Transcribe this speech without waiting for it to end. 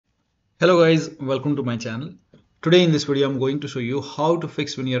Hello guys, welcome to my channel. Today in this video I'm going to show you how to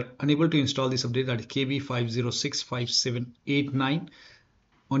fix when you're unable to install this update, that is KB5065789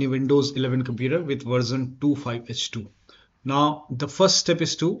 on your Windows 11 computer with version 25H2. Now the first step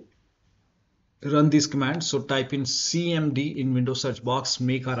is to run these commands. So type in cmd in Windows search box,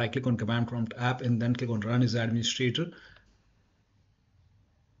 make a right click on command prompt app and then click on run as administrator.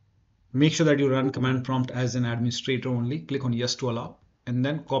 Make sure that you run command prompt as an administrator only. Click on yes to allow and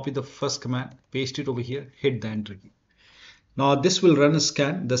then copy the first command, paste it over here, hit the enter key. Now this will run a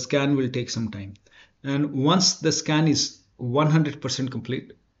scan. The scan will take some time. And once the scan is 100%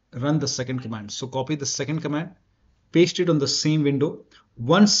 complete, run the second command. So copy the second command, paste it on the same window.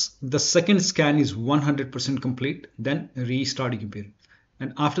 Once the second scan is 100% complete, then restart your computer.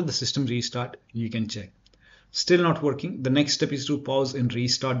 And after the system restart, you can check. Still not working. The next step is to pause and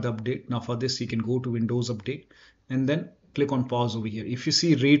restart the update. Now for this, you can go to Windows Update and then click on pause over here. If you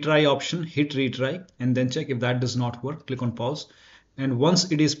see retry option, hit retry and then check. If that does not work, click on pause. And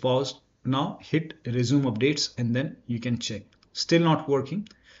once it is paused, now hit resume updates and then you can check. Still not working.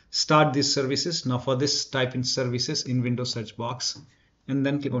 Start these services. Now for this, type in services in Windows search box and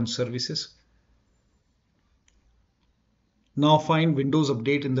then click on services. Now find Windows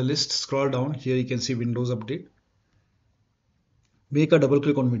Update in the list. Scroll down. Here you can see Windows Update. Make a double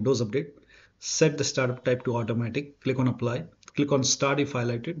click on Windows Update. Set the startup type to automatic. Click on apply. Click on start if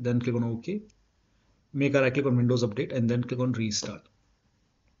highlighted. Then click on OK. Make a right click on Windows Update and then click on restart.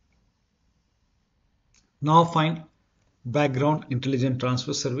 Now find background intelligent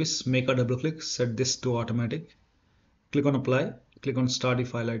transfer service. Make a double click. Set this to automatic. Click on apply. Click on start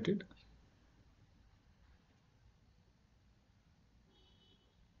if highlighted.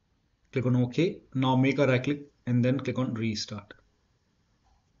 Click on OK. Now make a right click and then click on restart.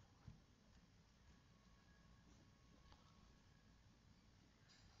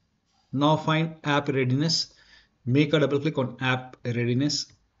 Now find App Readiness. Make a double click on App Readiness.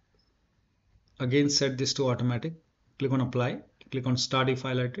 Again set this to automatic. Click on apply. Click on start if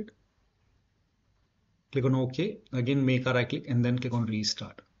highlighted. Click on OK. Again make a right click and then click on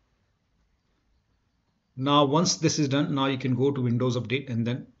restart. Now once this is done, now you can go to Windows Update and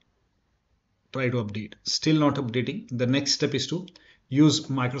then try to update. Still not updating. The next step is to use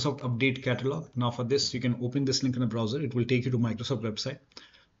Microsoft Update Catalog. Now for this, you can open this link in the browser. It will take you to Microsoft website.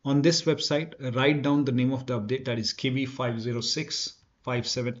 On this website, write down the name of the update, that is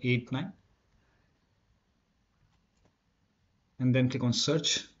KB5065789. And then click on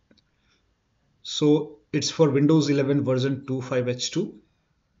search. So it's for Windows 11 version 25H2.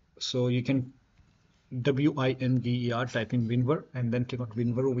 So you can WINVER, type in WinVer and then click on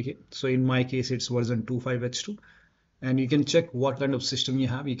WinVer over here. So in my case, it's version 25H2. And you can check what kind of system you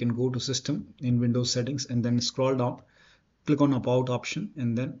have. You can go to system in Windows settings and then scroll down. Click on about option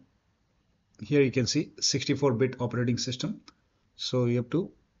and then here you can see 64-bit operating system. So you have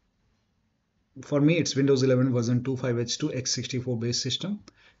to, for me it's Windows 11 version 25H2 x64 based system.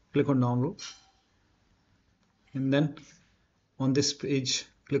 Click on download and then on this page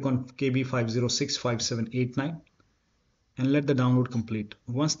click on KB5065789 and let the download complete.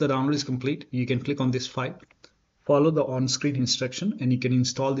 Once the download is complete, you can click on this file, follow the on-screen instruction and you can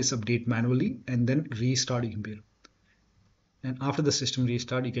install this update manually and then restart your computer. And after the system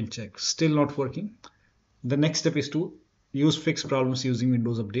restart, you can check. Still not working. The next step is to use fix problems using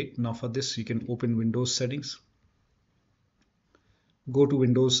Windows Update. Now for this, you can open Windows settings. Go to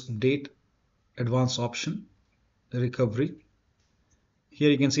Windows Update, Advanced Option, Recovery. Here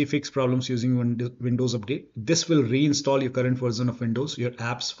you can see fix problems using Windows Update. This will reinstall your current version of Windows. Your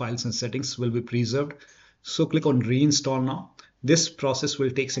apps, files and settings will be preserved. So click on reinstall now. This process will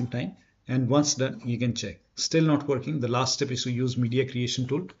take some time. And once done, you can check. Still not working. The last step is to use media creation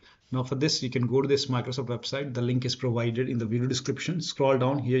tool. Now for this, you can go to this Microsoft website. The link is provided in the video description. Scroll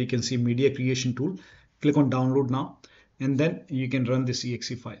down here. You can see media creation tool. Click on download now. And then you can run this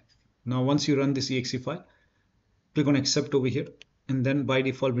exe file. Now once you run this exe file, click on accept over here. And then by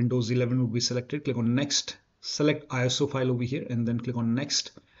default, Windows 11 will be selected. Click on next. Select ISO file over here and then click on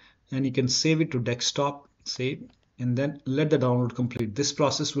next. And you can save it to desktop. Save. And then let the download complete. This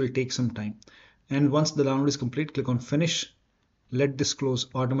process will take some time. And once the download is complete, click on finish. Let this close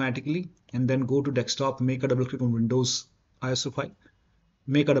automatically and then go to desktop. Make a double click on Windows ISO file.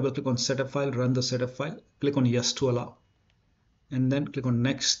 Make a double click on setup file. Run the setup file. Click on yes to allow. And then click on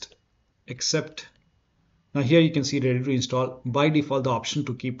next. Accept. Now here you can see ready to install. By default, the option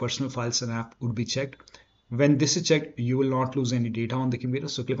to keep personal files and app would be checked. When this is checked, you will not lose any data on the computer.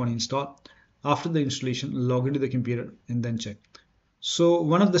 So click on install. After the installation, log into the computer and then check. So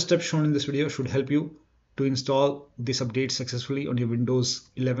one of the steps shown in this video should help you to to install this update successfully on your Windows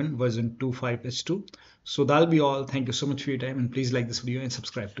 11 version 2.5H2. So that'll be all. Thank you so much for your time, and please like this video and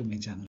subscribe to my channel.